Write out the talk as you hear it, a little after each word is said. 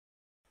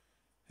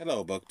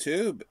Hello,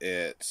 BookTube.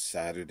 It's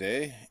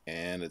Saturday,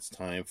 and it's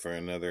time for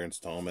another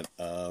installment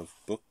of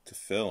Book to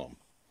Film.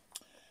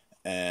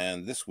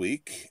 And this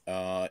week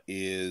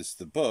is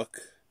the book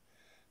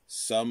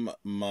Some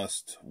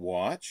Must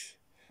Watch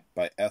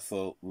by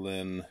Ethel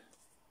Lina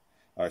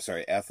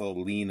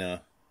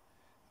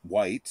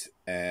White,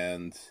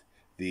 and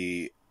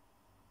the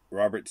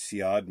Robert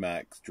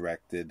Siodmak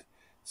directed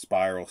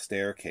Spiral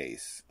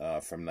Staircase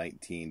from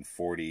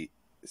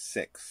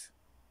 1946,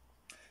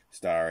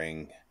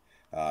 starring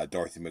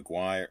Dorothy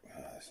McGuire.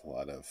 There's a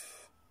lot of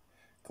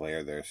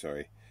glare there,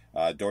 sorry.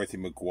 Dorothy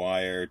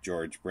McGuire,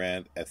 George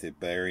Brent, Ethel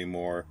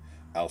Barrymore,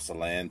 Elsa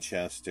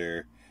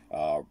Lanchester,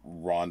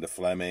 Rhonda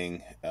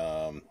Fleming.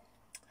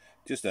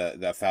 Just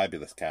a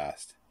fabulous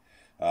cast.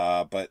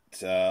 But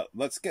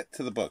let's get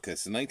to the book.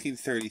 It's a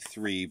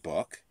 1933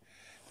 book.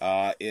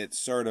 It's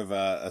sort of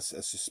a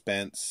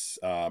suspense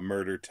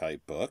murder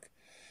type book.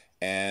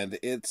 And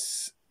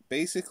it's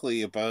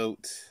basically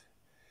about...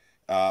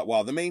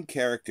 the main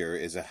character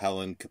is a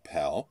Helen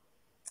Capel.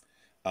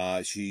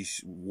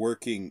 She's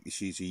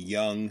a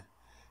young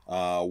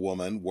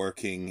woman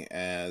working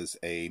as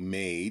a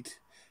maid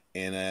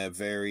in a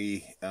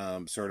very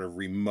sort of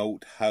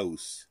remote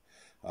house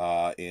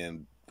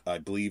in, I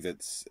believe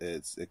it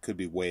could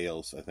be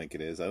Wales, I think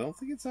it is. I don't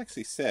think it's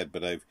actually said,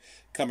 but I've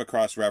come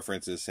across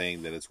references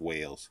saying that it's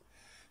Wales.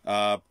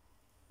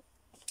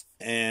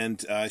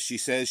 And she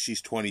says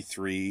she's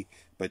 23,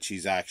 but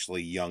she's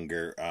actually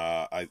younger.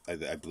 I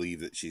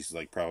believe that she's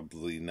like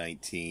probably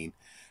 19.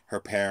 Her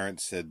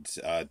parents had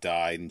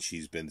died, and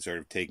she's been sort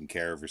of taking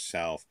care of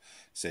herself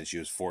since she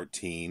was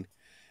 14.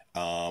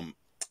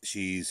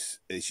 She's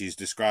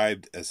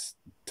described as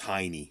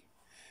tiny.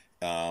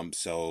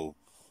 So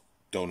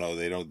don't know,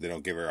 they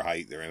don't give her a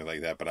height or anything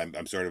like that, but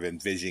I'm sort of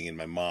envisioning in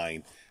my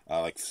mind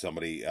like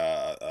somebody,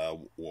 a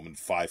woman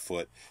 5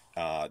 foot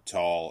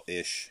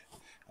tall-ish.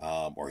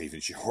 Or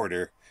even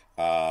shorter,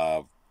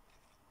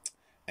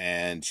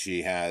 and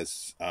she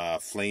has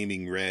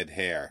flaming red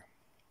hair,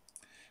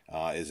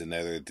 is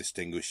another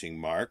distinguishing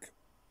mark.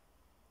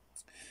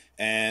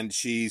 And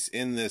she's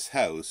in this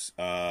house.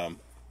 There's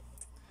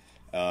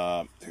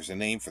a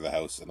name for the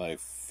house, and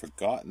I've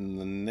forgotten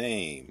the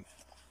name.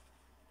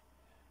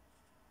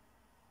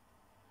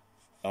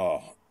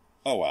 Oh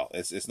well,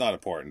 it's not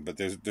important, but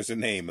there's a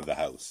name of the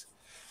house,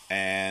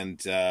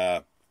 and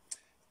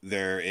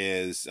there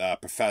is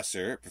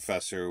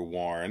Professor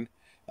Warren,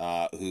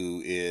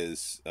 who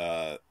is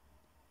the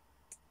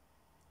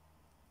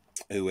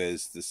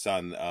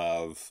son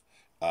of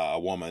a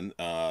woman,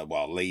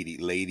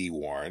 Lady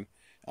Warren,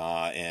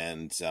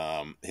 and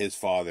his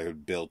father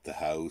built the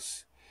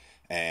house,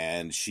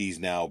 and she's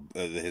now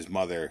his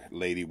mother,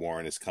 Lady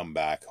Warren, has come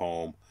back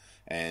home,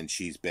 and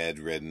she's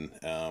bedridden.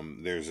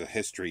 There's a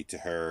history to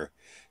her.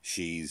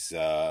 She's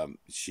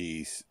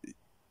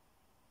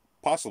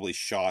possibly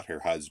shot her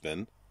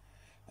husband.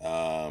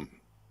 And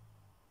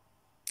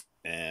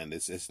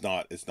it's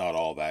not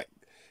all that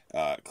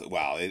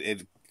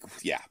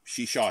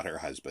she shot her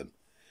husband.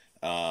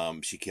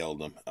 She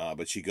killed him,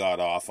 but she got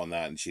off on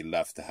that, and she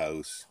left the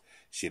house.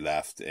 She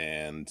left,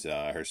 and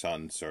her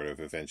son sort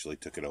of eventually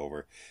took it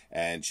over,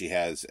 and she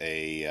has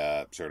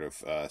a sort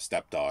of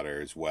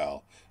stepdaughter as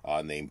well,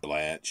 named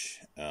Blanche.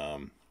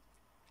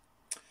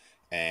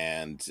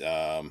 And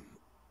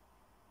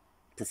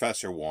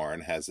Professor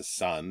Warren has a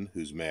son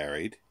who's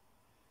married.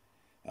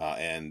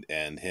 And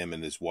him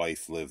and his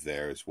wife live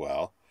there as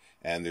well.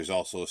 And there's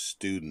also a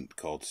student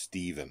called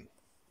Stephen.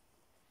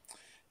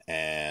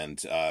 And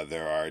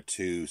there are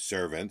 2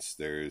 servants.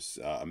 There's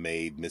a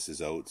maid,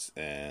 Mrs. Oates,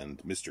 and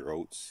Mr.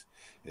 Oates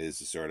is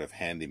a sort of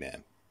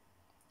handyman.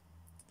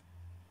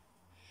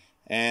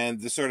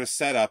 And the sort of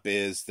setup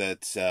is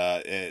that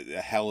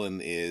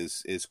Helen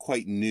is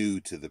quite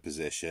new to the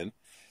position.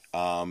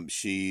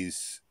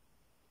 She's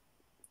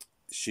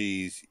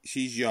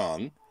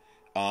young,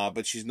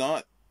 but she's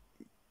not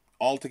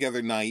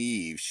altogether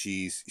naive.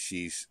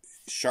 She's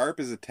sharp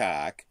as a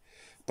tack,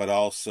 but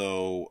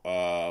also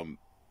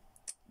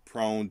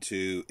prone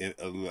to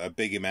a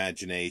big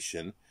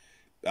imagination,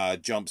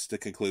 jumps to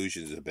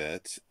conclusions a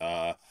bit,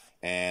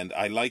 and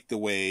I like the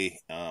way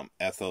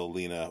Ethel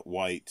Lina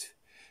White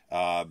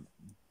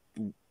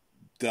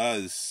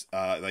does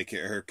like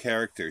her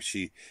character.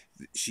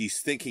 She's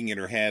thinking in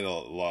her head a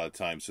lot of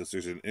times, so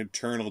there's an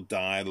internal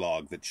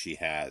dialogue that she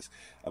has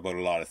about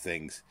a lot of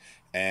things.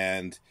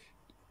 And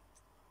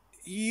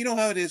you know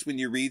how it is when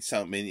you read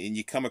something and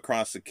you come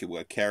across a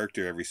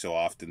character every so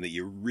often that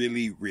you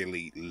really,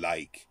 really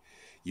like.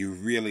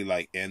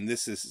 And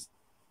this is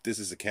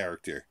a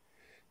character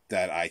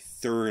that I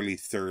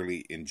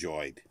thoroughly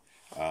enjoyed.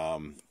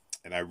 And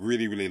I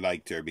really, really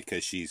liked her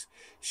because she's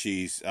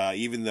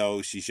even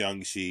though she's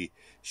young, she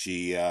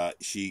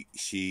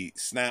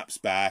snaps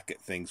back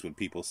at things when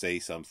people say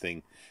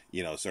something,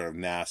 sort of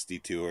nasty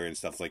to her and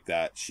stuff like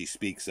that. She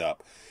speaks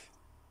up.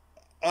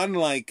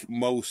 Unlike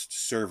most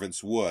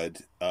servants would,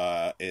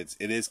 it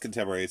is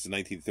contemporary. It's a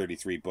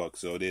 1933 book,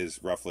 so it is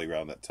roughly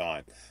around that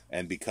time.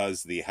 And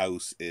because the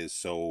house is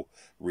so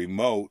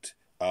remote,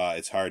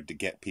 it's hard to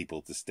get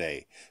people to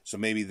stay. So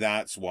maybe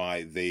that's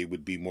why they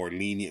would be more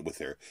lenient with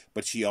her.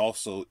 But she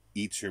also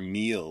eats her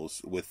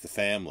meals with the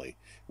family,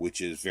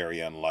 which is very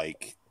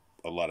unlike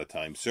a lot of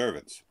times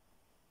servants.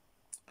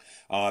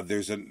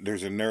 There's a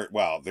nurse.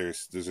 Well,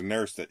 there's a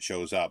nurse that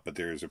shows up, but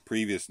there's a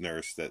previous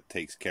nurse that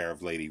takes care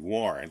of Lady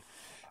Warren,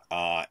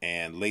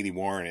 and Lady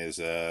Warren is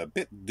a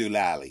bit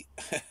doolally.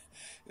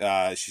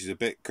 She's a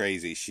bit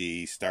crazy.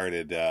 She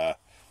started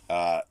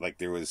like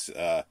there was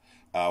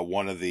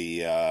one of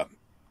the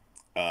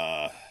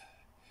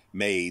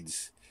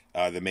maids,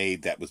 the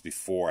maid that was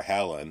before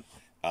Helen.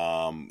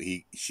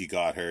 She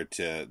got her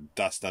to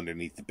dust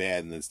underneath the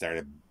bed and then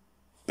started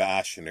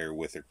bashing her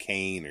with her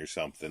cane or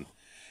something.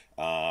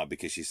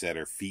 Because she said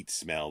her feet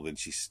smelled and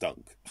she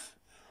stunk.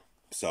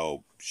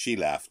 So she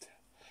left.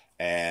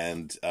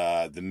 And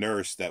the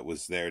nurse that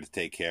was there to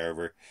take care of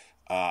her,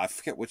 I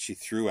forget what she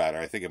threw at her.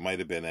 I think it might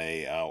have been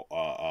a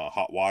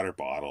hot water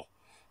bottle,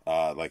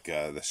 like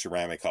the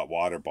ceramic hot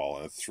water bottle,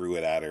 and threw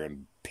it at her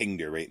and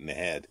pinged her right in the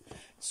head.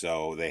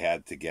 So they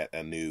had to get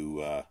a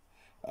new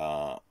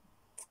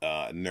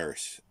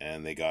nurse,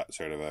 and they got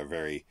sort of a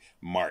very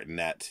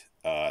martinet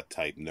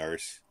type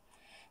nurse.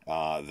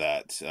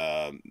 That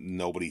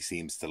nobody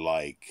seems to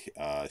like.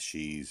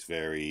 She's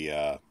very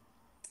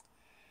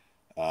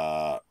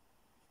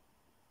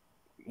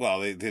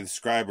well, they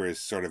describe her as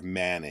sort of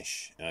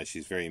mannish. They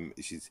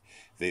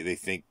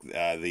think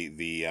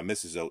the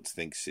Mrs. Oates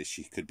thinks that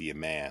she could be a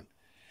man.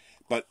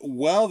 But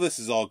while this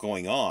is all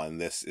going on,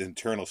 this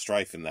internal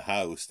strife in the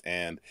house,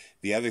 and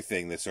the other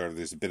thing that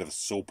there's a bit of a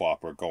soap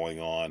opera going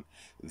on,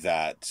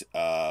 that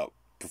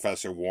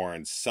Professor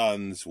Warren's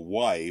son's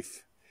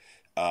wife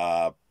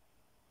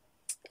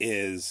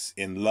is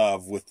in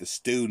love with the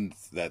student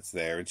that's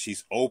there, and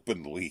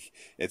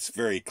it's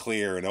very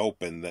clear and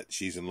open that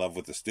she's in love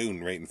with the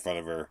student right in front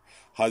of her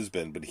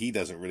husband, but he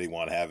doesn't really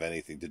want to have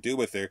anything to do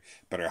with her.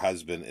 But her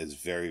husband is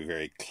very,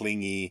 very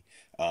clingy,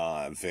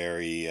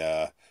 very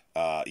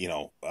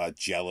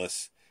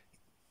jealous.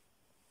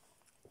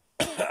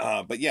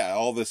 But yeah,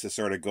 all this is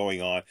sort of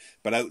going on.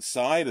 But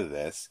outside of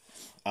this,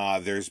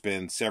 there's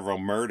been several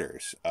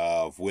murders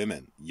of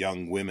women,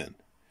 young women.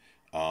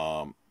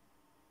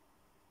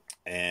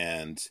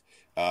 And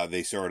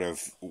they sort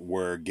of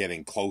were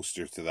getting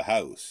closer to the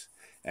house.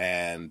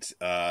 And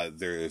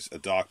there's a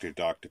Dr.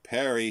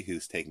 Perry,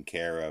 who's taking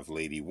care of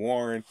Lady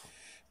Warren.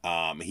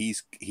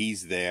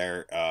 He's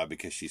there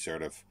because she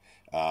sort of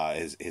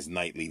his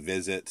nightly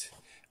visit.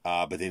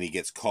 But then he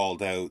gets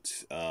called out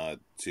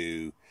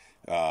to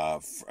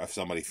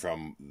somebody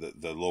from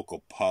the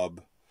local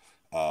pub.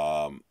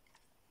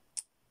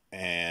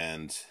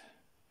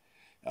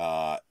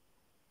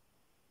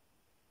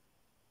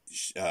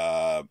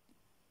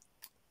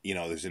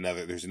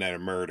 There's another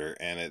murder,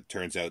 and it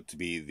turns out to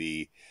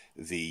be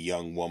the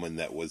young woman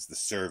that was the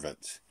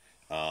servant,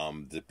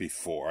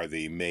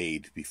 the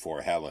maid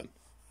before Helen,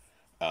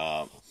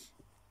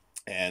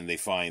 and they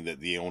find that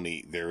the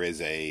only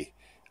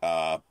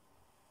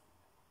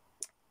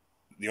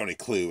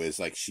clue is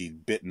like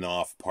she'd bitten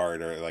off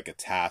part, or like a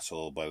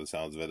tassel by the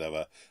sounds of it,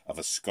 of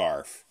a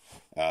scarf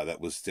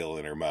that was still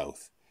in her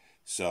mouth.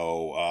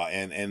 So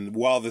and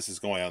while this is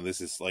going on, this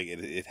is like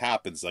it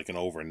happens like an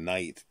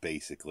overnight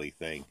basically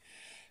thing,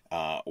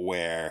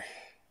 where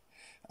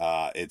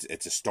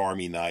it's a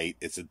stormy night.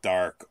 It's a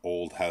dark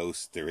old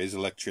house. There is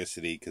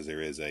electricity because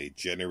there is a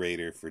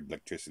generator for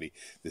electricity.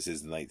 This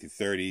is the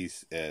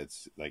 1930s.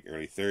 It's like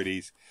early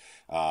 30s,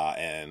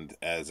 and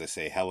as I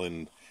say,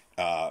 Helen,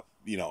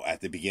 at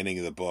the beginning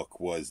of the book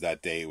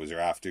it was her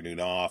afternoon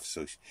off,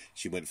 so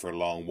she went for a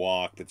long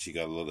walk, but she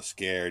got a little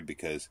scared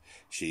because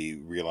she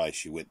realized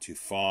she went too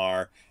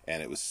far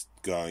and it was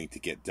going to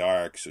get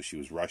dark, so she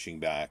was rushing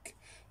back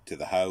to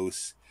the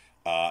house,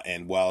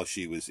 and while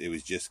it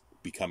was just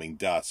becoming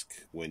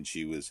dusk when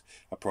she was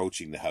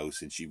approaching the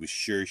house, and she was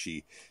sure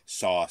she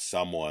saw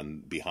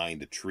someone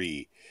behind a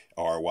tree,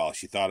 or well,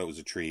 she thought it was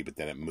a tree, but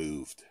then it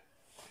moved,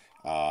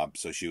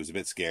 so she was a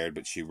bit scared,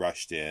 but she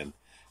rushed in.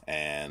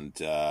 And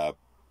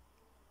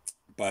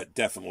but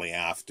definitely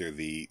after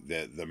the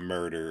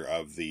murder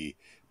of the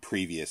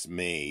previous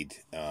maid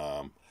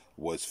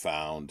was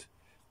found,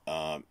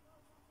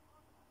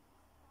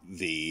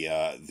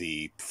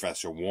 the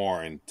Professor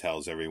Warren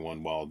tells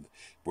everyone, well,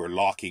 we're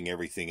locking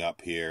everything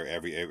up here.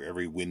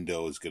 Every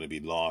window is going to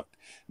be locked.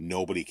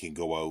 Nobody can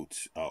go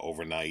out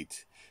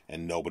overnight,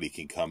 and nobody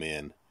can come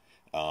in.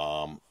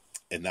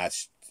 And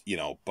that's,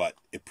 but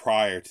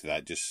prior to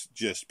that,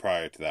 just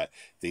prior to that,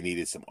 they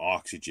needed some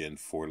oxygen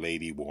for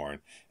Lady Warren.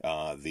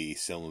 The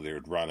cylinder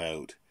had run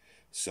out,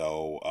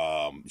 so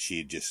she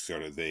had just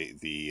sort of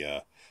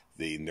the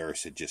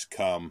nurse had just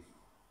come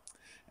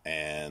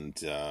and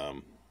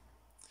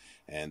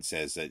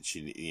says that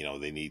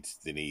they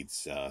need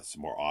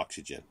some more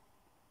oxygen.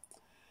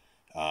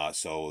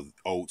 So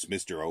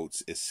Mr.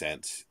 Oates is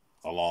sent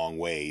a long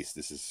ways.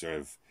 This is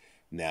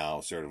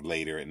now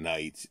later at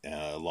night,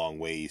 a long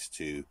ways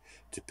to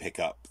pick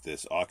up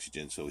this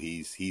oxygen. So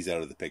he's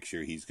out of the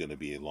picture. He's going to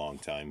be a long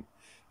time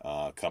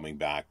coming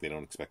back. They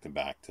don't expect him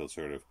back till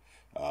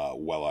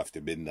well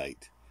after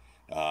midnight.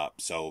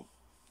 So,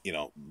 you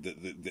know,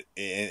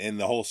 and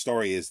the whole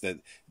story is that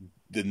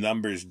the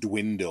numbers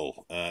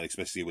dwindle,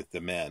 especially with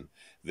the men.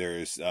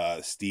 There's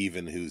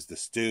Stephen, who's the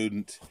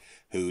student,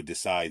 who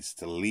decides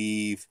to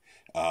leave.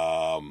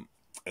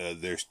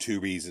 There's two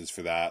reasons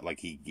for that. Like,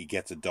 he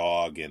gets a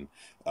dog, and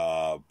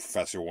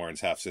Professor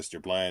Warren's half-sister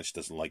Blanche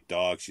doesn't like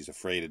dogs. She's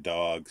afraid of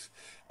dogs.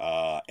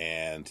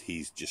 And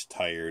he's just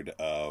tired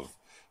of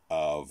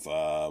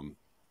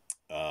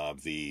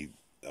the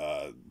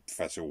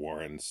Professor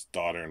Warren's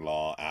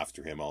daughter-in-law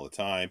after him all the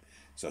time.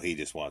 So he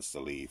just wants to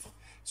leave.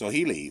 So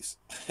he leaves.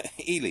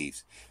 He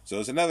leaves. So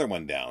there's another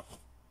one down.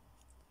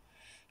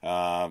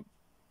 You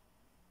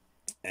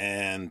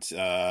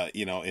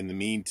know, in the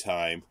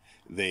meantime,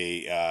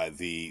 the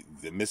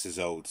Mrs.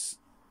 Oates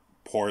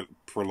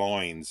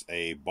purloins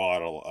a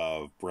bottle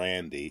of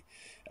brandy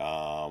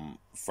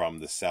from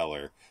the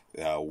cellar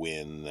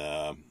when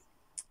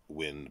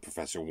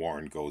Professor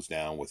Warren goes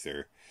down with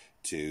her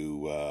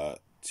to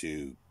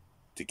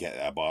get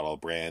a bottle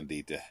of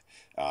brandy to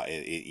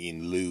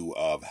in lieu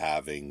of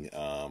having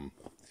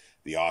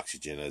the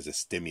oxygen as a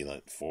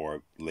stimulant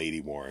for Lady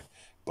Warren.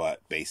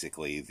 But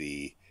basically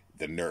the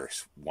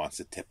nurse wants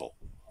a tipple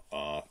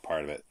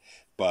part of it.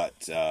 But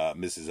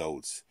Mrs.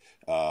 Oates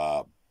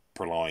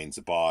purloins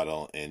a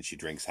bottle, and she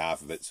drinks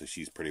half of it, so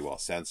she's pretty well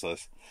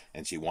senseless,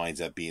 and she winds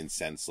up being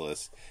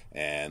senseless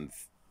and,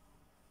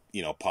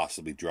 you know,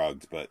 possibly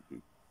drugged, but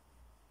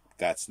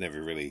that's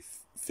never really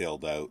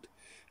filled out.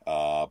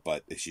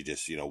 But she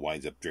just, you know,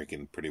 winds up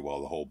drinking pretty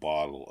well the whole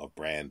bottle of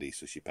brandy,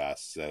 so she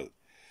passes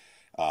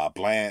out.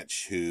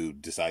 Blanche, who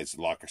decides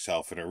to lock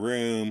herself in her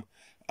room,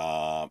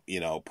 you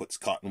know, puts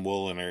cotton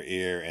wool in her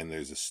ear, and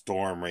there's a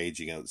storm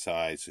raging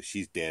outside, so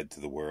she's dead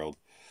to the world.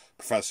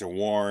 Professor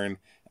Warren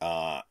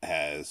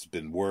has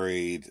been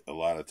worried a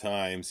lot of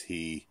times.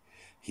 He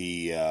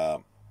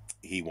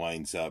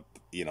winds up,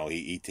 you know,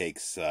 he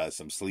takes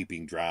some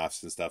sleeping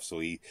drafts and stuff, so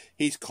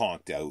he's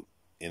conked out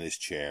in his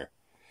chair.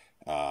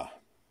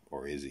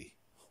 Or is he?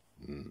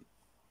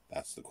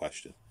 That's the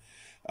question.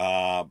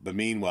 But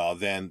meanwhile,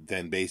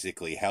 then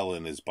basically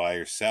Helen is by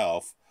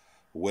herself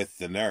with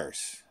the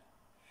nurse,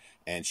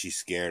 and she's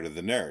scared of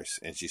the nurse,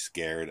 and she's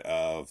scared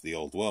of the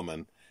old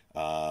woman,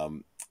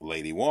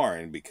 Lady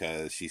Warren,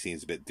 because she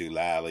seems a bit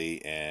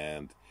doolally,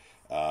 and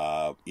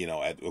you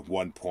know, at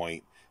one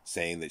point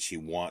saying that she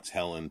wants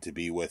Helen to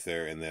be with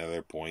her, and the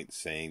other point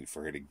saying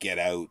for her to get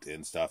out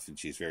and stuff, and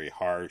she's very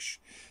harsh.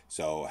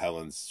 So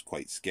Helen's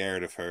quite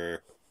scared of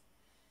her.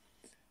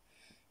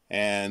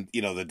 And,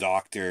 you know, the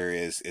doctor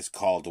is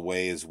called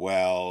away as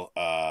well.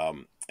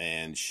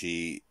 And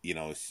she, you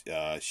know,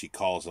 she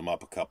calls him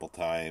up a couple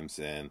times,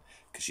 and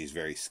because she's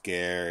very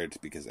scared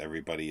because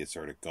everybody is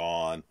sort of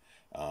gone.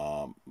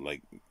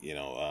 Like, you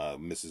know,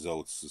 Mrs.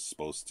 Oates is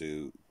supposed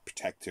to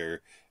protect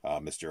her.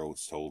 Mr.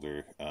 Oates told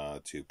her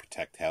to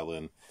protect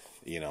Helen,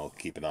 you know,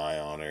 keep an eye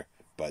on her.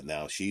 But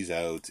now she's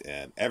out,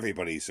 and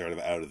everybody's sort of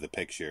out of the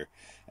picture.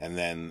 And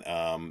then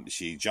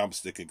she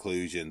jumps to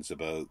conclusions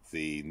about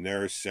the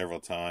nurse several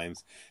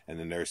times, and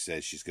the nurse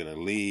says she's going to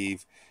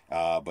leave,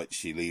 but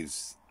she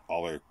leaves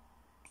all her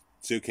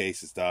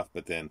suitcase and stuff.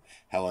 But then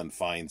Helen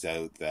finds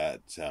out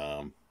that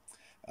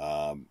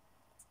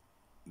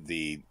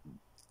the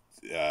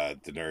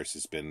nurse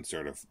has been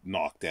sort of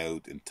knocked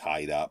out and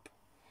tied up.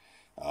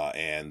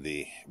 I'm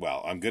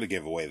going to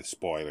give away the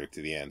spoiler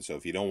to the end, so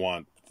if you don't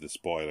want the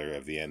spoiler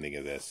of the ending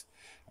of this,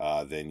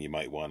 then you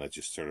might want to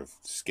just sort of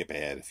skip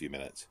ahead a few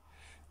minutes.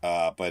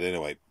 But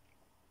anyway,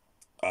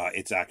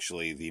 it's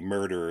actually, the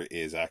murderer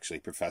is actually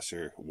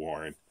Professor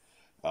Warren,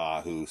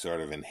 who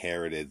sort of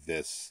inherited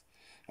this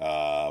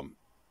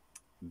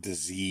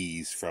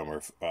disease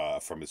from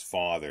his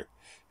father,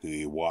 who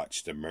he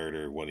watched a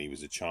murder when he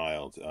was a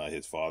child.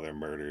 His father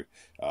murdered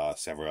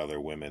several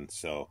other women,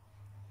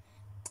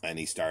 and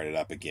he started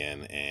up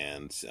again,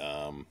 and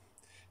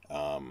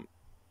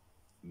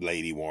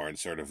Lady Warren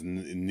sort of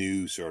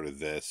knew sort of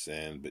this,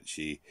 but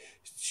she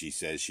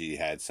says she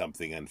had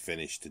something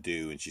unfinished to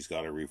do, and she's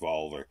got a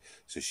revolver,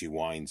 so she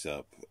winds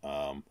up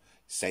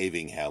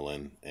saving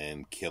Helen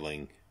and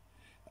killing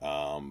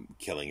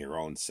her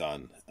own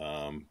son,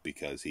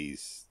 because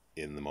he's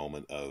in the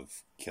moment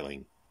of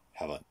killing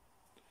Helen.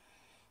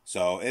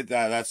 So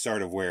that's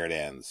sort of where it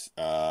ends.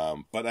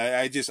 But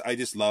I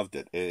just loved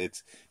it.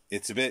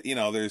 It's a bit, you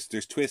know, there's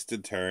twists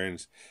and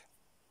turns.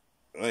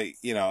 Like,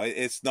 you know,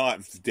 it's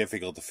not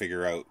difficult to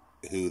figure out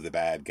who the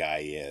bad guy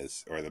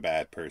is or the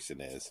bad person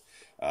is.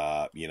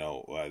 You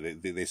know,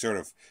 they sort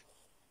of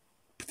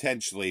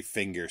potentially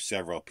finger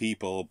several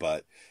people,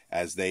 but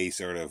as they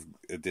sort of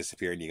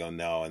disappear and you go,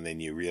 no, and then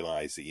you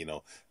realize that, you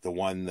know, the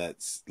one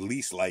that's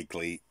least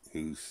likely,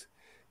 who's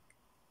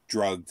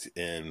drugged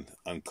and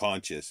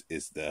unconscious,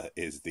 is the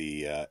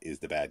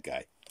bad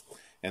guy.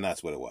 And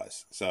that's what it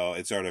was. So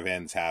it sort of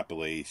ends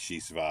happily. She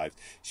survives.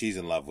 She's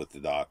in love with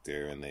the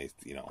doctor, and they,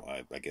 you know,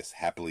 I guess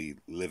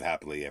live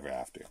happily ever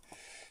after.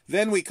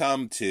 Then we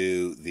come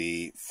to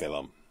the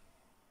film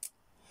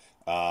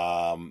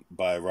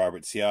by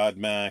Robert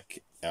Siodmak,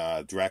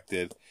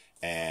 directed,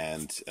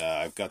 And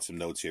I've got some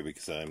notes here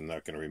because I'm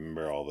not going to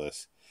remember all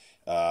this.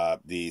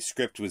 The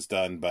script was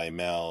done by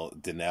Mel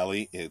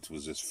Dinelli. It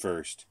was his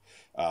first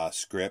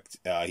script.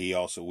 He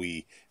also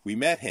we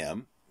met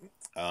him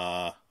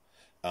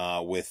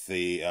with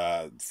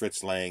the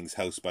Fritz Lang's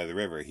House by the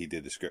River. He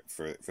did the script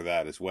for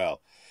that as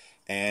well.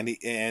 And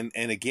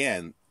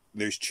again,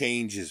 there's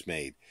changes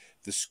made.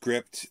 The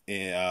script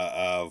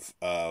of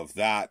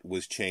that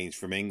was changed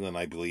from England,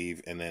 I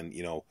believe, and then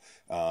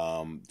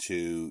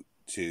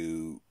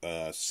to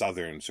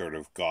southern sort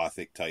of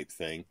Gothic type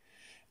thing,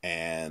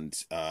 and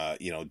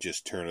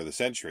just turn of the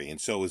century.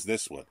 And so is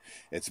this one.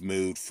 It's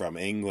moved from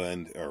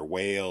England or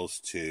Wales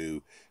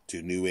to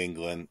New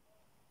England,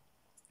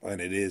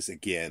 and it is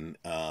again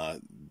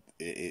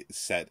it's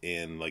set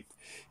in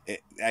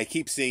I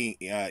keep seeing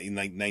in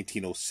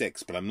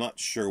 1906, but I'm not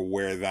sure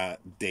where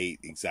that date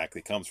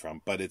exactly comes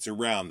from, but it's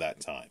around that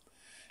time.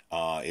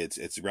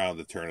 It's around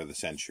the turn of the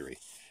century.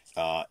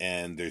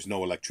 And there's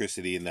no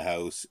electricity in the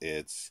house.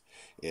 It's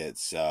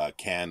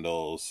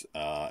candles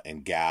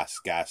and gas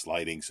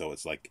lighting. So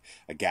it's like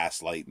a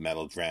gaslight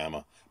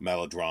melodrama,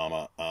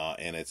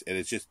 and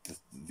it's just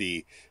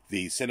the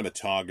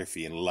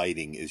cinematography and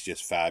lighting is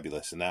just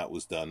fabulous. And that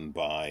was done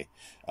by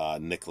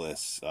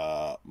Nicholas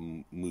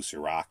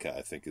Musuraca,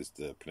 I think is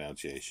the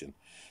pronunciation.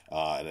 He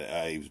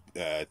was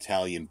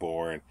Italian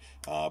born,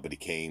 but he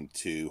came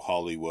to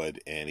Hollywood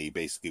and he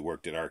basically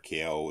worked at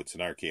RKO. It's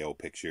an RKO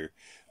picture.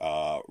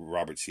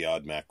 Robert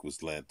Siodmak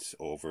was lent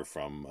over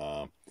from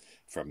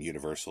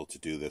Universal to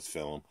do this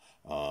film,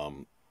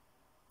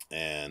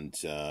 and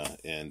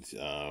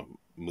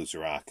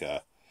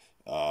Musuraca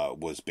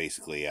was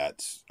basically at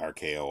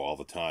RKO all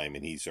the time,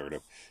 and he sort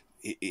of,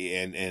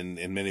 and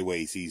in many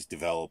ways he's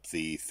developed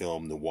the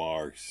film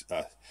noir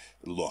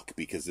look,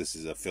 because this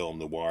is a film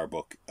noir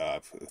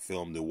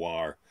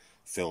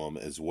film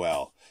as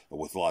well,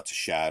 with lots of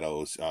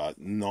shadows,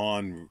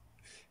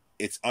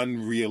 it's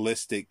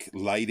unrealistic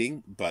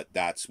lighting, but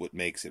that's what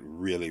makes it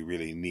really,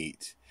 really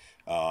neat.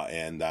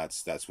 And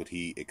that's what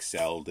he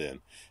excelled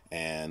in.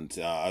 And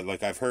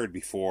like I've heard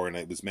before, and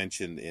it was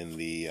mentioned in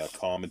the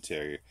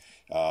commentary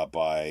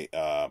by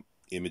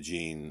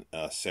Imogene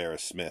Sarah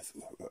Smith,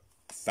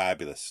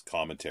 fabulous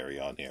commentary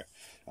on here,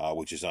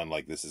 which is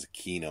unlike this is a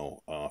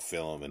Kino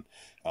film, and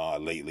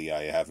lately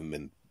I haven't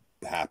been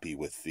happy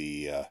with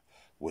the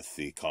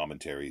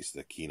commentaries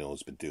that Kino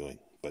has been doing.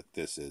 But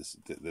this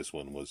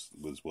one was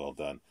well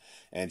done.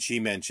 And she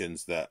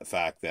mentions the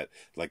fact that,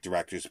 like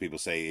directors, people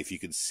say, if you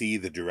could see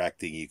the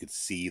directing, you could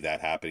see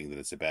that happening, that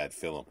it's a bad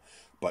film.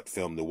 But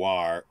film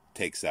noir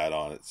takes that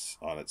on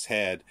its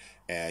head,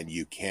 and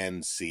you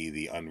can see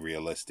the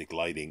unrealistic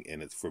lighting,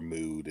 and it's for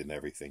mood and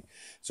everything.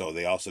 So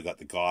they also got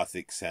the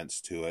Gothic sense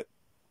to it.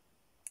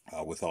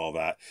 With all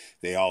that,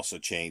 they also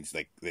changed,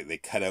 they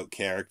cut out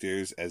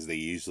characters as they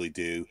usually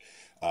do.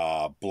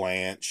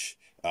 Blanche,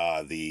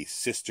 the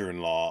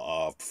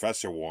sister-in-law of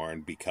Professor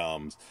Warren,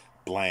 becomes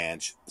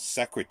Blanche,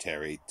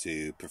 secretary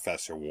to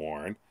Professor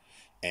Warren,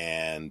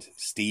 and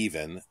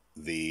Stephen,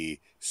 the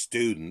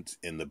student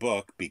in the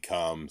book,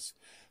 becomes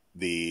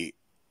the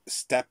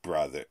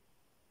stepbrother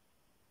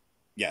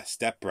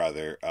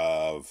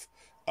of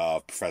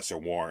Professor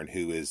Warren,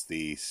 who is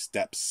the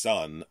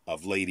stepson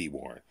of Lady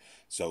Warren.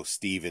 So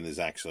Stephen is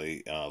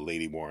actually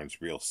Lady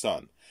Warren's real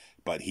son,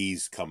 but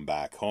he's come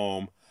back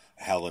home.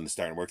 Helen's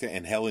starting to work there,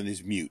 and Helen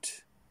is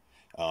mute,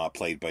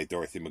 played by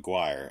Dorothy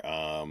McGuire.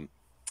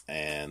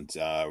 And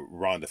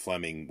Rhonda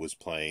Fleming was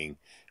playing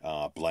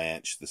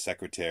Blanche, the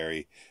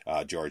secretary.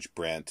 George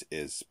Brent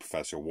is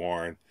Professor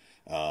Warren.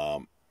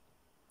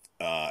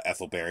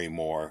 Ethel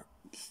Barrymore,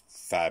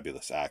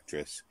 fabulous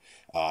actress,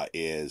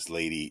 is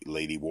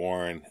Lady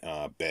Warren,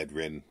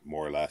 bedridden,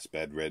 more or less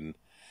bedridden.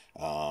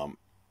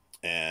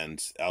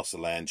 And Elsa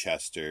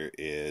Lanchester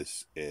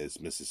is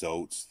Mrs.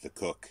 Oates, the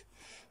cook.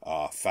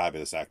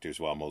 Fabulous actor as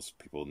well. Most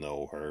people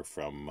know her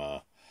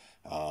from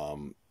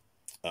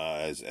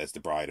as the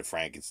Bride of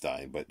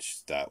Frankenstein, but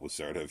that was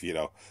sort of,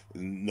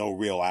 no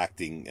real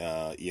acting,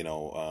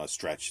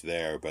 stretch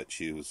there, but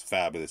she was a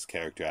fabulous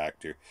character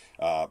actor,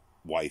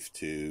 wife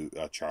to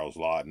Charles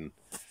Laughton.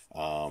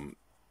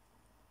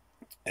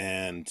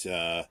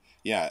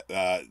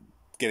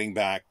 Getting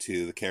back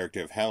to the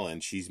character of Helen,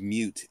 she's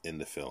mute in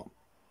the film.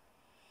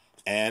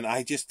 And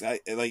I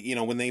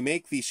when they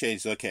make these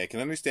changes, okay, I can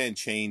understand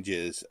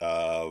changes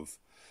of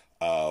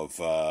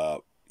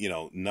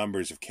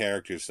numbers of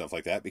characters, stuff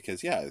like that,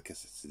 because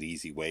it's an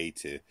easy way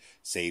to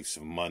save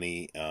some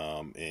money,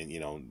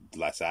 and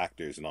less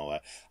actors and all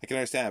that. I can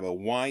understand, but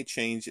why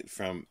change it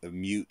from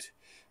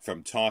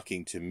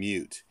talking to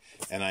mute?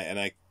 And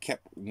I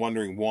kept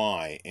wondering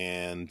why.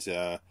 And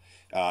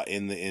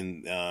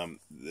in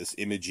this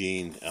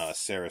Imogene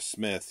Sarah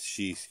Smith,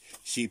 she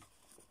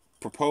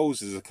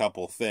proposes a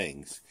couple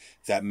things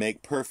that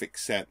make perfect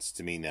sense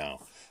to me now,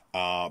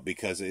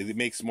 because it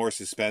makes more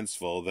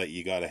suspenseful that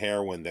you got a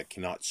heroine that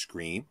cannot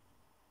scream.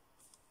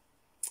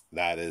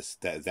 That is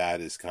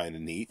kind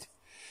of neat,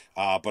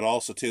 but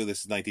also too, this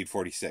is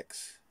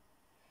 1946,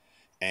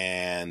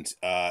 and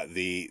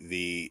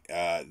the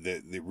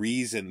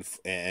reason,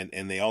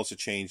 and they also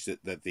changed it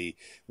that the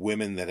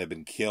women that have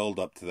been killed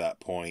up to that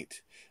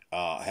point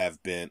have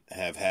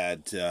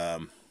had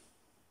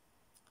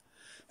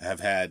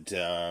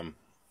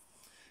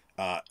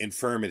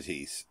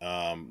infirmities.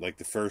 Like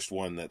the first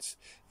one that's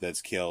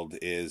killed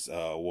is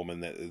a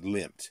woman that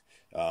limped.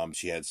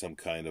 She had some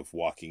kind of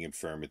walking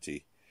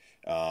infirmity,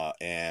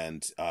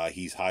 and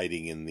he's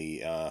hiding in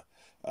the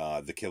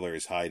killer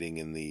is hiding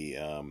in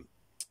the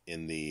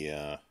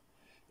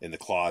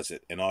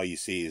closet, and all you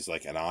see is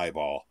like an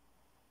eyeball,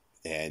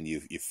 and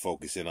you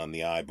focus in on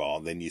the eyeball,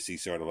 and then you see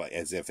sort of like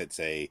as if it's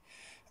a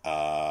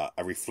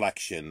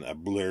reflection, a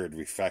blurred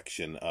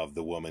reflection of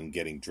the woman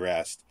getting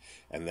dressed,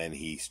 and then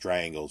he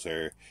strangles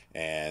her,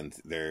 and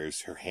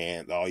there's her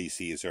hand. All you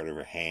see is sort of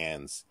her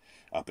hands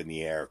up in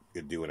the air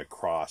doing a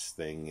cross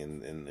thing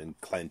and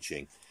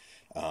clenching.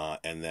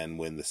 And then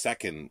when the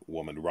second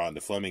woman,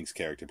 Rhonda Fleming's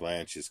character,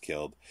 Blanche, is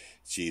killed,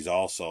 she's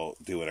also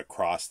doing a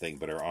cross thing,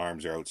 but her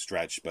arms are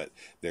outstretched, but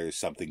there's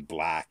something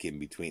black in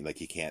between,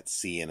 like you can't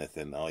see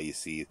anything. All you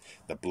see,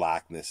 the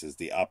blackness is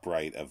the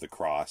upright of the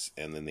cross,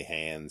 and then the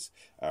hands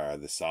are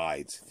the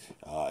sides.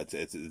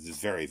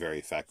 It's very, very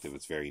effective.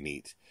 It's very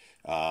neat.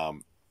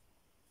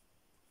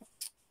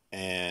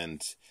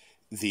 And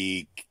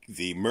the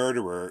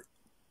murderer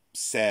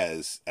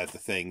says at the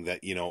thing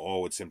that,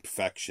 oh, it's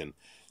imperfection.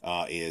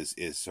 Is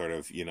sort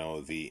of,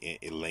 the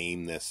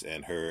lameness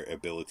and her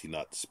ability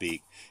not to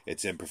speak.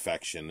 It's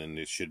imperfection, and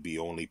there should be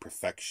only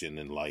perfection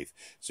in life.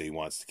 So he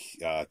wants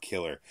to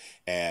kill her.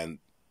 And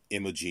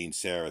Imogen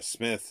Sarah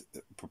Smith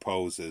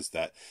proposes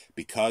that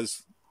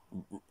because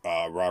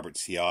Robert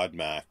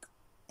Siodmak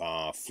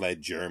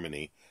fled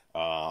Germany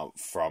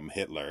from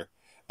Hitler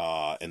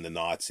and the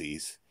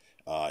Nazis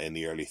in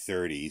the early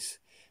 30s,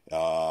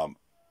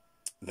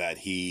 that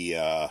he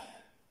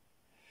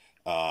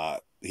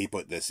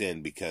put this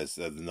in because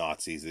of the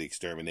Nazis, the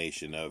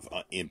extermination of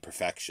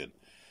imperfection,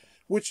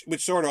 which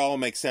sort of all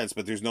makes sense,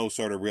 but there's no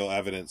sort of real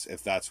evidence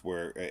if that's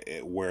where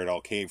it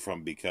all came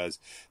from, because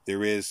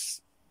there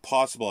is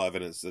possible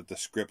evidence that the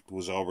script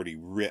was already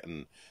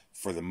written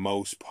for the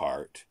most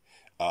part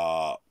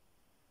by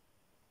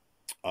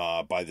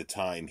the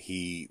time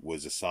he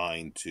was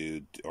assigned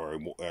to or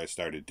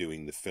started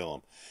doing the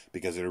film,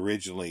 because it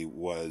originally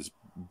was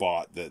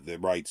bought, the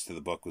rights to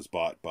the book was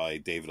bought by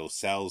David O.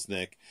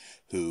 Selznick,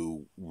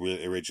 who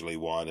originally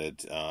wanted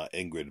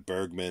Ingrid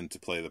Bergman to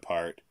play the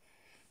part.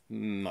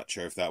 Not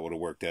sure if that would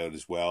have worked out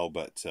as well,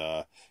 but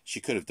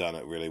she could have done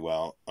it really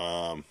well.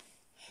 And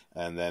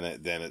then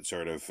it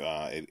sort of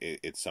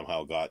it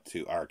somehow got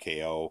to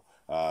RKO,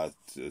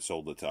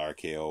 sold it to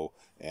RKO,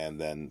 and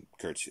then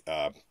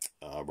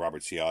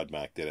Robert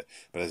Siodmak did it.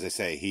 But as I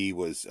say, he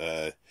was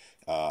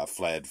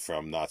fled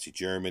from Nazi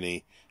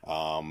Germany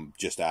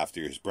just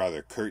after his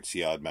brother Kurt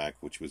Siodmak,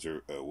 which was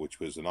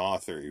an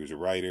author. He was a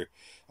writer,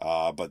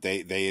 but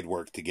they had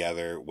worked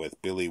together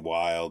with Billy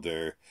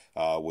Wilder,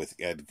 with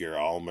Edgar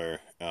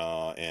Ulmer,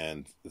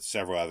 and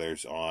several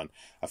others on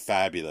a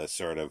fabulous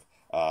sort of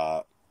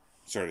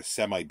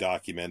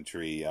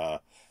semi-documentary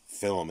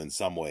film in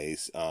some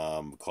ways,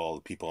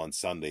 called People on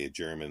Sunday, a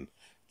German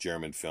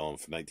film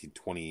from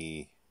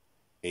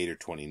 1928 or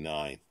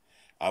 29.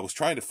 I was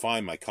trying to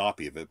find my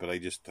copy of it, but I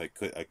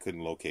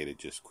couldn't locate it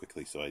just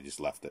quickly, so I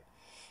just left it.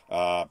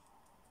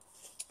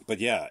 But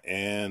yeah,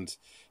 and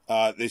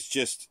it's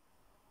just,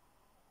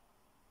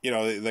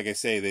 like I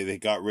say, they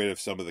got rid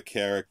of some of the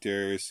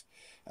characters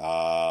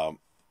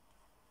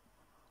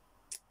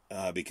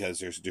because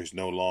there's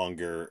no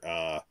longer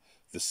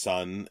the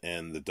son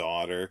and the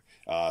daughter.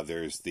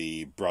 There's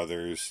the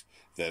brothers.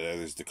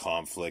 There's the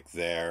conflict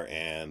there,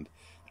 and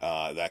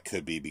that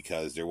could be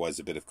because there was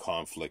a bit of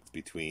conflict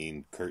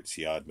between Kurt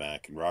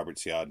Siodmak and Robert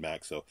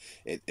Siodmak. So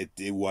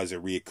it was a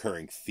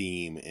reoccurring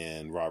theme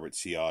in Robert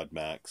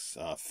Siodmak's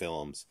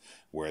films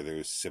where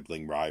there's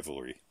sibling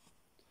rivalry.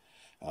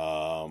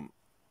 But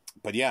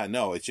yeah,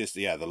 no, it's just,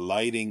 the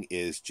lighting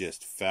is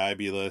just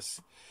fabulous.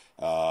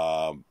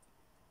 And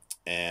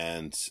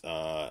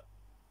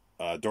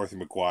Dorothy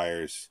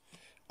McGuire's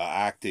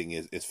acting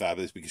is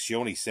fabulous, because she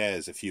only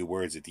says a few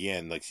words at the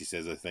end. Like she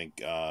says, I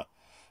think,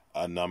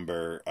 a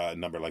number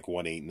like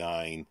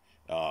 189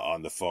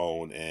 on the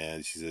phone,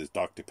 and she says,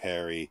 "Dr.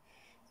 Perry,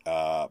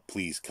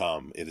 please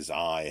come. It is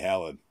I,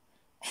 Helen."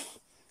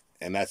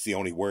 And that's the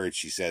only word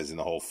she says in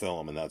the whole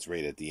film, and that's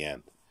right at the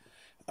end.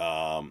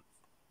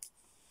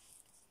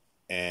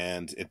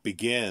 And it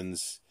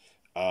begins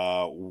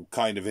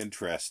kind of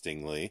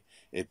interestingly.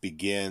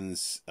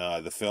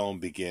 The film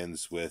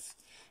begins with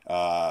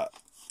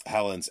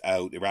Helen's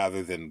out,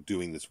 rather than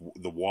doing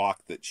the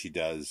walk that she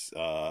does,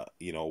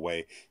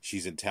 away.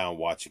 She's in town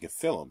watching a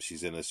film.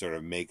 She's in a sort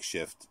of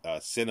makeshift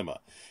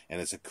cinema,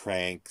 and it's a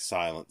crank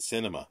silent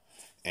cinema.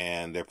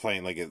 and they're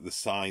playing like the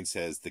sign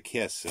says "The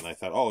Kiss," and I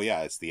thought, oh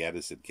yeah, it's the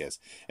Edison kiss,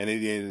 and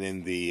it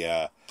in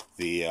the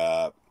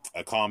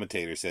a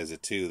commentator says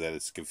it too, that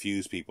it's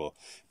confused people.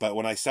 But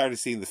when I started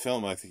seeing the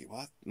film, I think,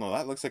 what? No,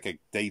 that looks like a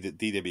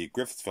D.W.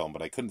 Griffith film,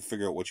 but I couldn't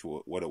figure out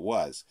what it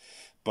was.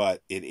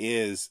 But it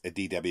is a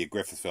D.W.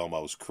 Griffith film. I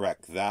was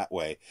correct that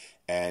way,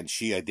 and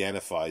she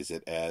identifies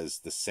it as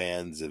The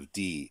Sands of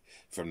D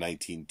from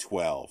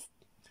 1912.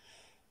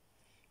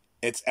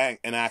 It's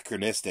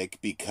anachronistic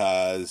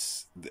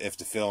because if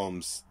the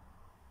film's,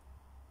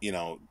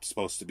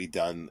 supposed to be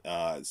done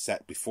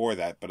set before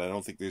that, but I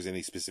don't think there's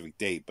any specific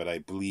date, but I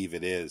believe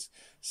it is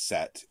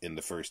set in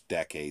the first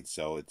decade,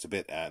 so it's a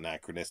bit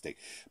anachronistic.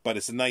 But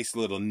it's a nice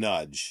little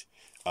nudge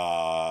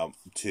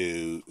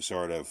to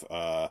sort of,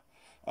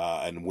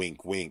 and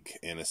wink wink,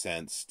 in a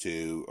sense,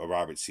 to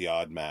Robert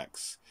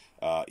Siodmak's,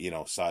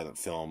 silent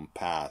film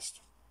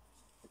past.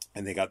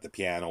 And they got the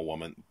piano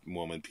woman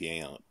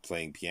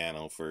playing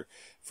piano for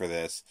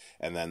this,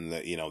 and then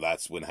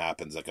that's when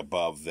happens, like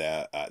above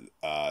the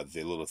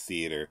little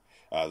theater,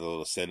 the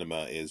little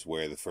cinema is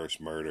where the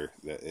first murder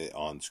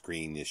on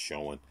screen is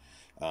showing,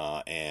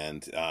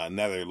 and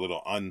another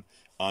little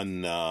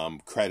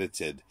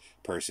uncredited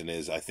person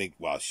is, I think,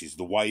 she's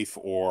the wife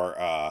or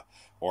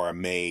a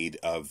maid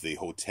of the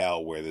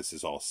hotel where this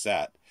is all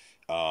set,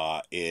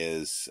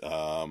 is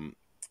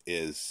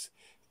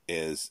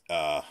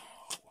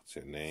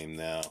her name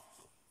now?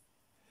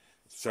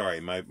 Sorry,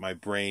 my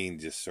brain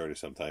just sort of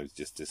sometimes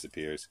just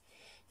disappears.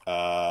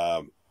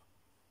 Because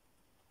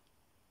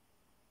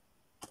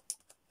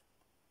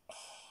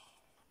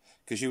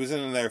she was in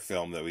another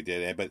film that we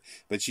did,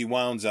 but she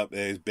wounds up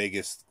as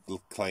biggest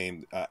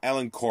claim,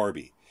 Ellen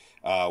Corby,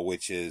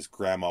 which is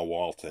Grandma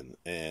Walton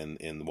in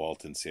the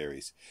Walton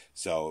series.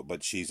 So,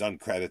 but she's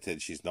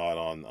uncredited. She's not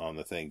on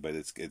the thing, but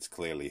it's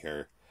clearly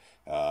her.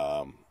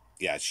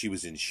 Yeah, she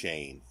was in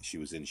Shane. She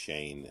was in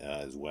Shane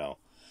as well.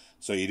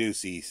 So you do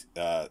see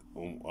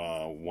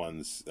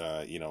ones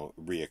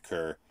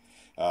reoccur.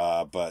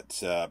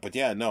 But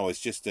yeah, no, it's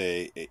just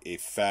a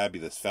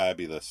fabulous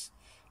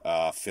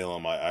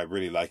film. I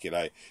really like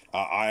it.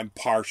 I'm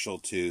partial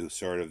to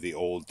sort of the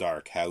old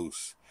dark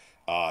house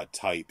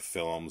type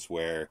films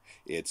where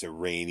it's a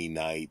rainy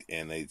night,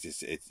 and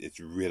it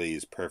really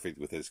is perfect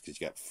with this,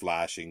 because you got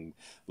flashing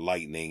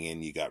lightning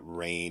and you got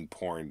rain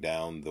pouring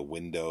down the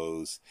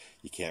windows.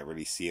 You can't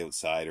really see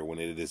outside, or when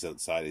it is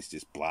outside, it's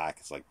just black.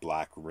 It's like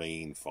black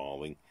rain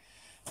falling.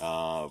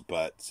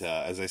 But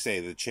as I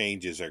say, the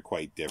changes are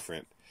quite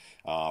different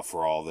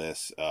for all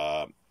this.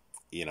 Dorothy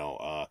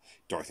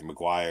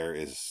McGuire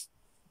is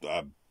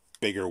a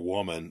bigger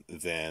woman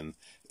than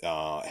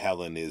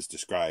Helen is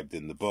described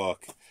in the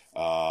book.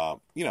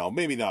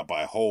 Maybe not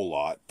by a whole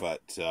lot,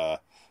 but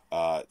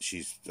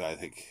she's, I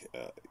think,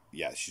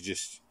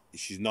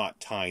 she's not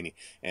tiny,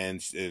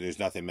 and there's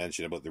nothing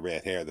mentioned about the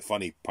red hair. The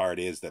funny part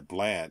is that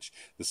Blanche,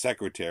 the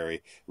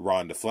secretary,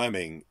 Rhonda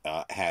Fleming,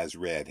 has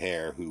red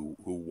hair, who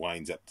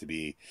winds up to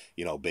be,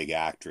 big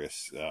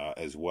actress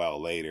as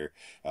well later,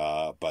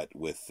 but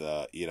with,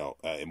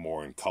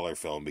 more in color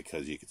film,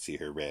 because you could see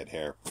her red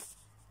hair.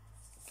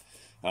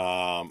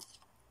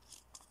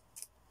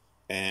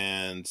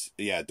 And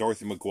yeah,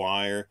 Dorothy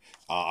McGuire,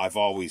 I've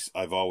always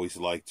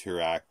liked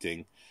her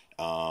acting.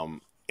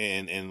 And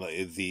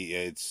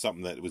it's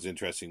something that was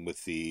interesting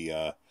with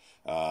the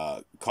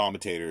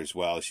commentator as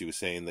well. She was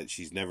saying that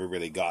she's never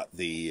really got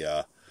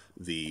the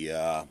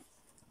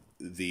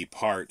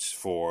parts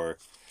for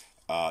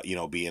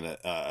being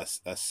a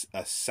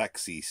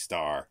sexy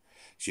star.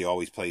 She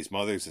always plays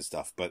mothers and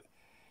stuff, but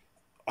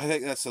I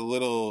think that's a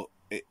little.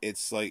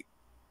 It's like,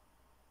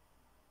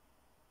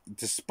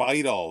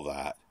 despite all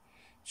that,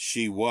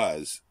 she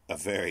was a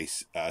very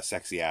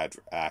sexy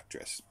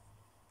actress.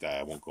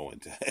 I won't go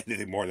into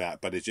anything more than that,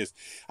 but it's just,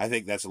 I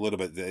think that's a little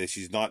bit.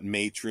 She's not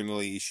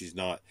matronly. She's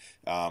not.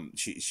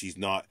 She's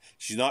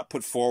not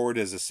put forward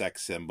as a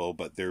sex symbol,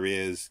 but there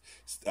is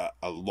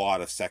a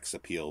lot of sex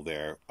appeal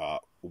there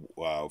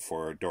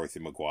for Dorothy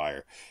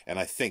McGuire, and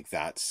I think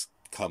that's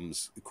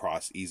comes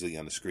across easily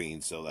on the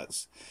screen. So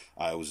that's,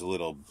 I was a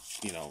little,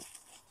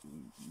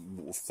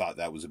 thought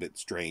that was a bit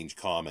strange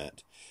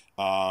comment.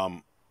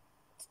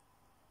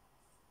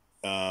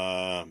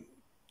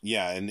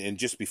 Yeah, and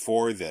just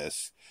before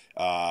this,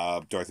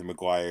 Dorothy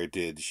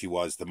McGuire she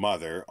was the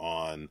mother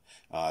on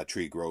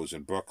Tree Grows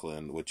in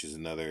Brooklyn, which is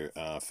another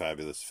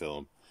fabulous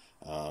film.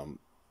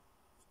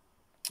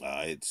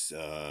 It's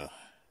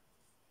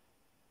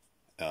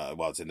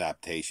it's an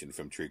adaptation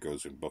from Tree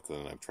Grows in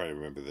Brooklyn. I'm trying to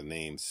remember the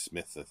name.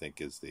 Smith, I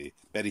think, is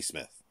Betty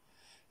Smith,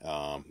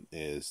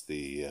 is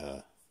the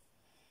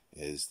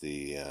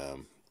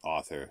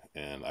author,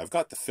 and I've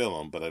got the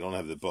film, but I don't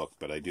have the book.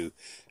 But I do.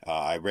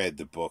 I read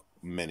the book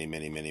many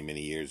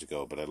years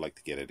ago, but I'd like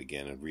to get it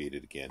again and read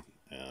it again.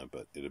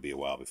 But it'll be a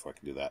while before I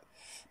can do that.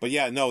 But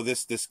yeah, no,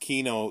 this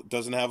Kino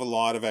doesn't have a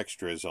lot of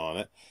extras on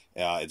it.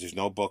 There's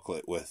no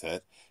booklet with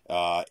it.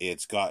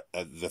 It's got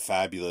the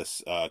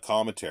fabulous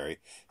commentary.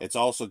 It's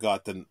also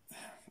got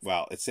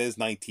it says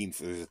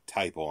there's a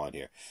typo on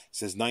here. It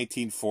says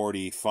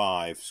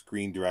 1945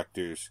 Screen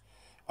Directors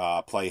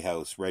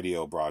Playhouse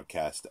radio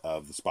broadcast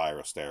of The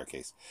Spiral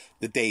Staircase.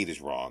 The date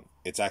is wrong.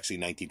 It's actually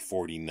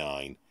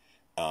 1949.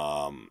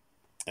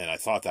 And I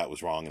thought that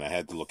was wrong, and I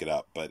had to look it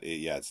up. But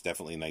it's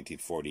definitely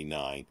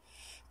 1949.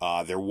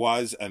 There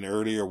was an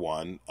earlier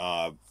one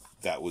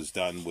that was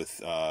done with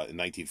in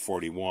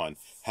 1941.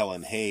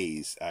 Helen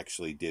Hayes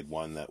actually did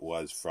one that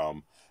was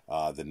from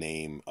the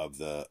name of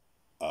the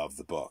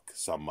book,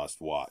 Some Must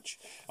Watch,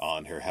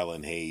 on her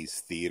Helen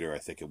Hayes Theater, I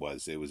think it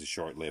was. It was a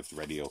short-lived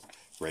radio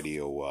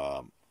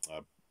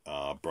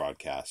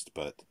broadcast,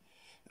 but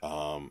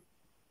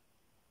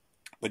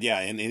yeah,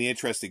 and the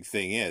interesting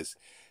thing is,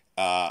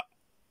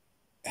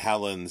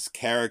 Helen's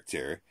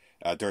character,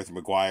 Dorothy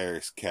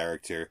McGuire's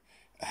character,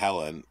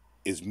 Helen,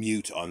 is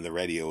mute on the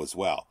radio as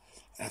well.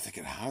 And I'm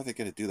thinking, how are they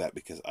going to do that?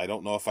 Because I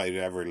don't know if I'd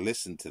ever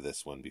listened to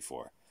this one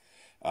before.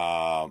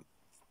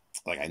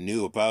 Like, I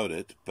knew about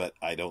it, but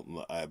I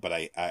don't. But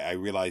I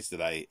realized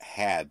that I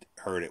had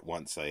heard it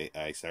once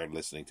I started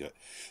listening to it.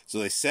 So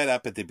they set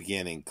up at the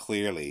beginning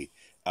clearly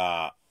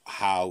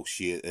how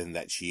she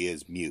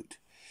is mute,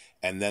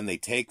 and then they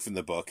take from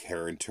the book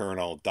her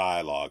internal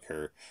dialogue,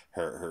 her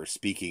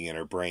speaking in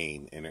her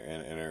brain, in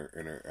her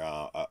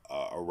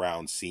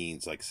around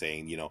scenes, like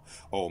saying,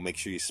 oh, make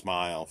sure you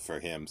smile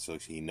for him so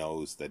he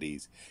knows that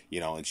he's,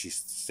 and she's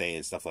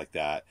saying stuff like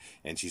that,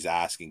 and she's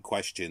asking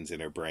questions in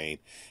her brain.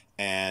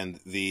 And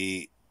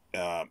the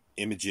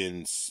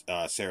Imogen's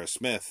Sarah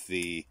Smith,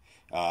 the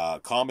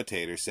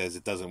commentator, says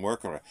it doesn't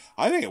work on her.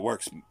 I think it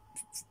works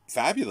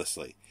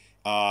fabulously,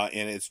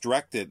 and it's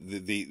directed.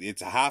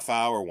 It's a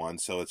half-hour one,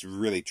 so it's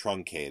really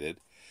truncated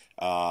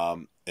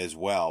as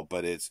well.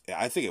 But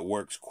I think it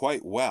works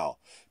quite well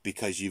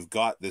because you've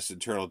got this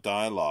internal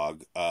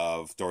dialogue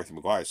of Dorothy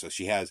McGuire. So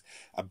she has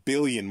a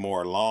billion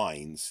more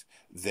lines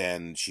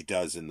than she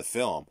does in the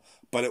film,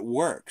 but it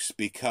works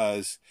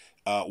because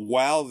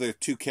while the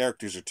two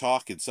characters are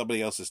talking,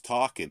 somebody else is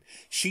talking.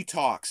 She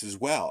talks as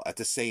well at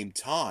the same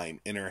time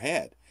in her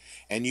head,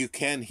 and you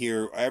can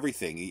hear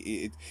everything.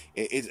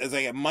 It's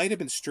like, it might have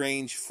been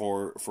strange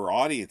for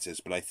audiences,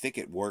 but I think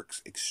it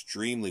works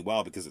extremely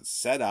well because it's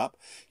set up.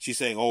 She's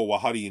saying, "Oh, well,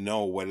 how do you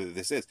know what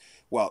this is?"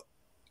 Well,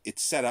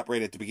 it's set up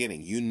right at the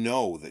beginning. You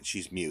know that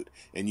she's mute,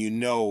 and you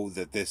know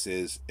that this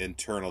is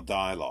internal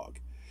dialogue.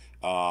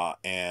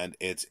 And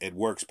it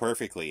works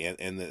perfectly,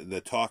 and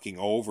the talking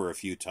over a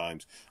few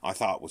times I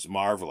thought was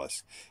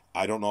marvelous.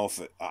 I don't know if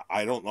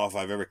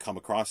I've ever come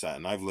across that,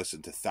 and I've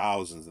listened to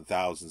thousands and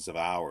thousands of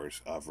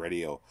hours of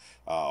radio,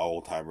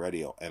 old time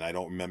radio, and I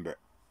don't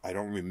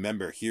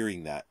remember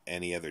hearing that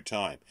any other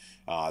time.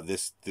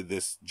 This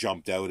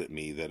jumped out at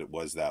me that it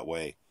was that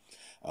way,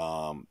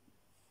 and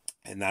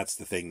that's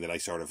the thing that I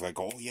sort of like,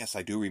 oh yes,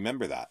 I do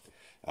remember that.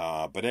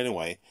 But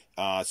anyway,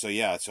 but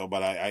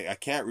I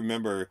can't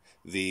remember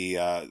the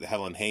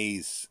Helen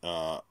Hayes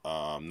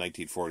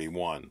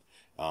 1941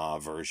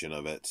 version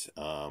of it,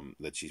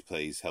 that she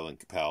plays Helen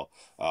Capel,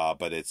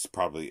 but it's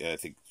probably, I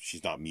think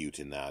she's not mute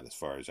in that as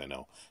far as I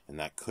know, and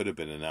that could have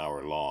been an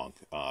hour long,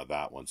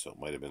 that one, so it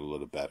might have been a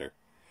little better.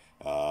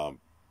 But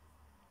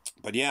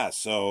yeah,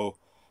 so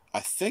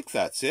I think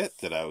that's it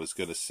that I was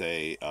going to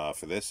say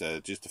for this.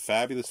 Just a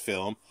fabulous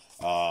film.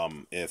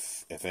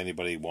 If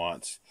anybody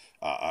wants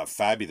a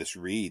fabulous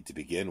read to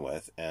begin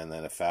with, and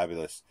then a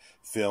fabulous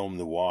film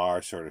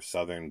noir, sort of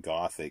Southern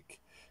Gothic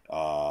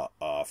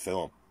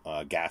film,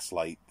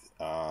 gaslight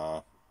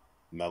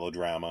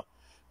melodrama,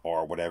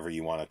 or whatever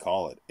you want to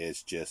call it.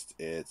 It's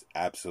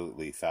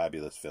absolutely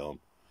fabulous film.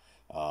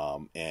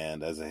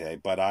 And as I say,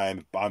 but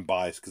I'm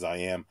biased because I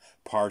am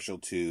partial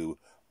to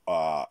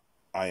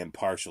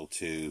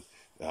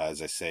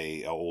as I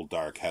say, old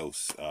dark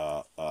house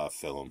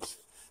films.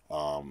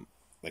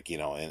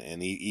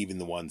 Even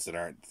the ones that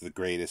aren't the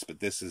greatest, but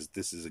this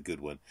is a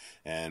good one.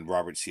 And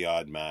Robert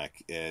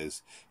Siodmak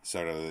is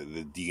sort of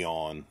the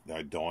Doyen,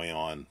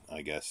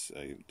 I guess,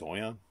 I'm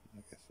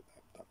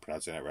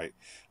pronouncing that right,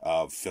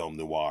 of film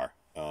noir.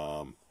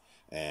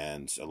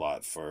 And a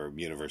lot for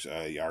Universal,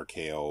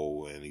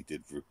 RKO, and he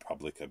did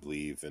Republic, I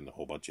believe, and a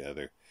whole bunch of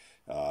other.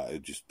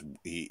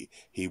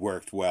 He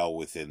worked well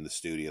within the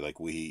studio. Like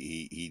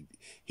he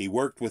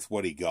worked with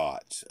what he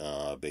got,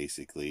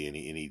 basically, and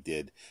he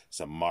did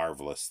some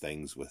marvelous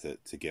things with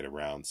it to get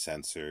around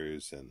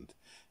censors and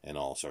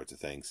all sorts of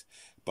things.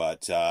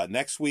 But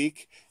next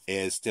week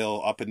is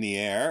still up in the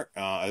air.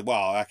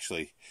 Well,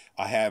 actually,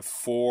 I have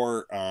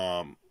 4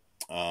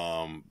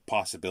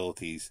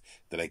 possibilities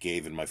that I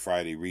gave in my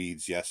Friday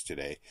reads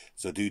yesterday,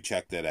 so do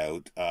check that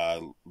out.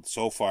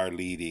 So far,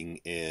 leading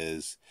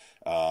is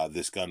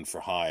This Gun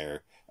for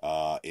Hire.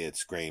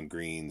 It's Graham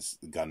Greene's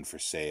Gun for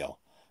Sale,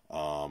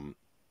 and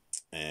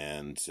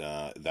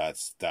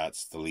that's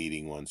the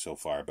leading one so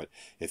far. But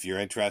if you're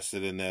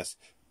interested in this,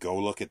 go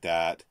look at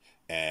that.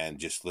 And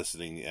just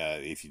listening,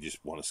 if you just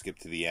want to skip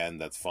to the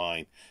end, that's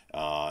fine.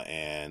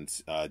 And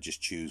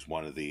just choose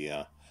one of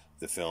the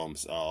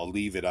films. I'll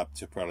leave it up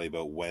to probably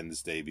about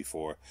Wednesday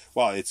before.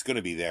 Well, it's going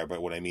to be there,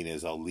 but what I mean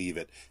is I'll leave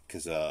it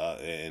because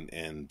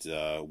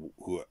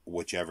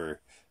whichever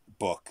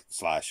book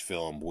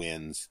 /film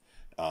wins,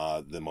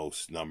 the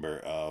most number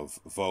of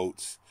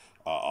votes,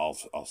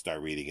 I'll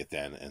start reading it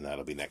then, and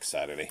that'll be next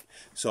Saturday.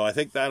 So I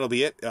think that'll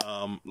be it.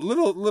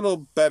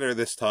 Little better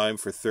this time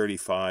for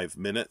 35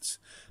 minutes.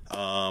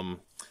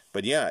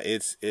 But yeah,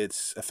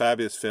 it's a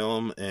fabulous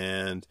film,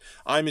 and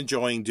I'm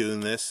enjoying doing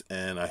this,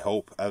 and I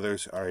hope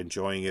others are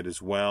enjoying it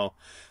as well.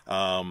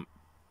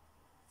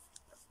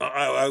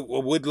 I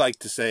would like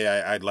to say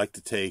I'd like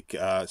to take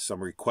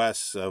some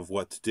requests of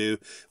what to do,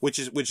 which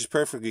is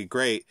perfectly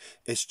great.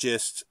 It's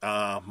just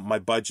my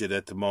budget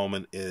at the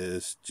moment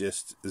is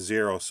just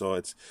zero,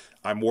 so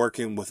I'm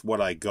working with what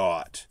I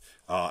got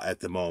at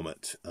the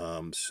moment.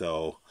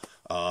 So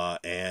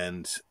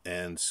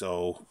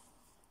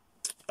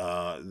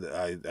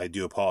I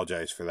do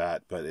apologize for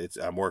that, but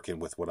I'm working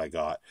with what I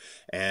got,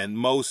 and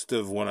most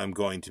of what I'm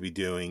going to be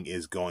doing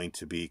is going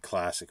to be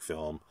classic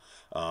film,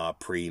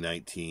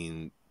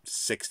 pre-1960,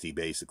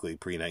 basically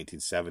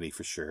pre-1970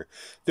 for sure.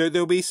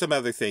 There'll be some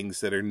other things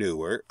that are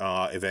newer.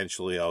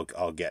 Eventually,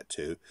 I'll get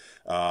to,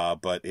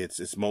 but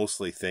it's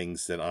mostly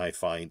things that I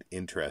find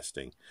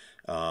interesting,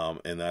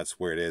 and that's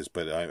where it is.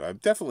 But I'm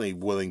definitely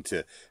willing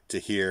to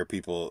hear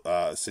people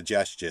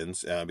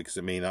suggestions, because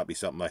it may not be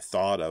something I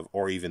thought of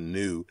or even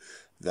knew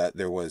that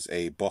there was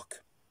a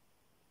book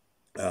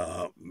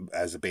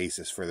as a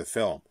basis for the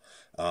film.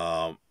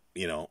 But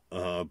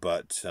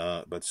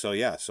so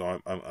yeah,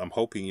 so I'm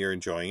hoping you're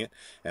enjoying it,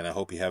 and I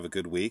hope you have a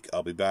good week.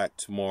 I'll be back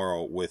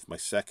tomorrow with my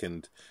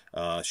second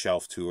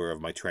shelf tour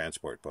of my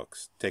transport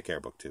books. Take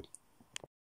care, BookTube.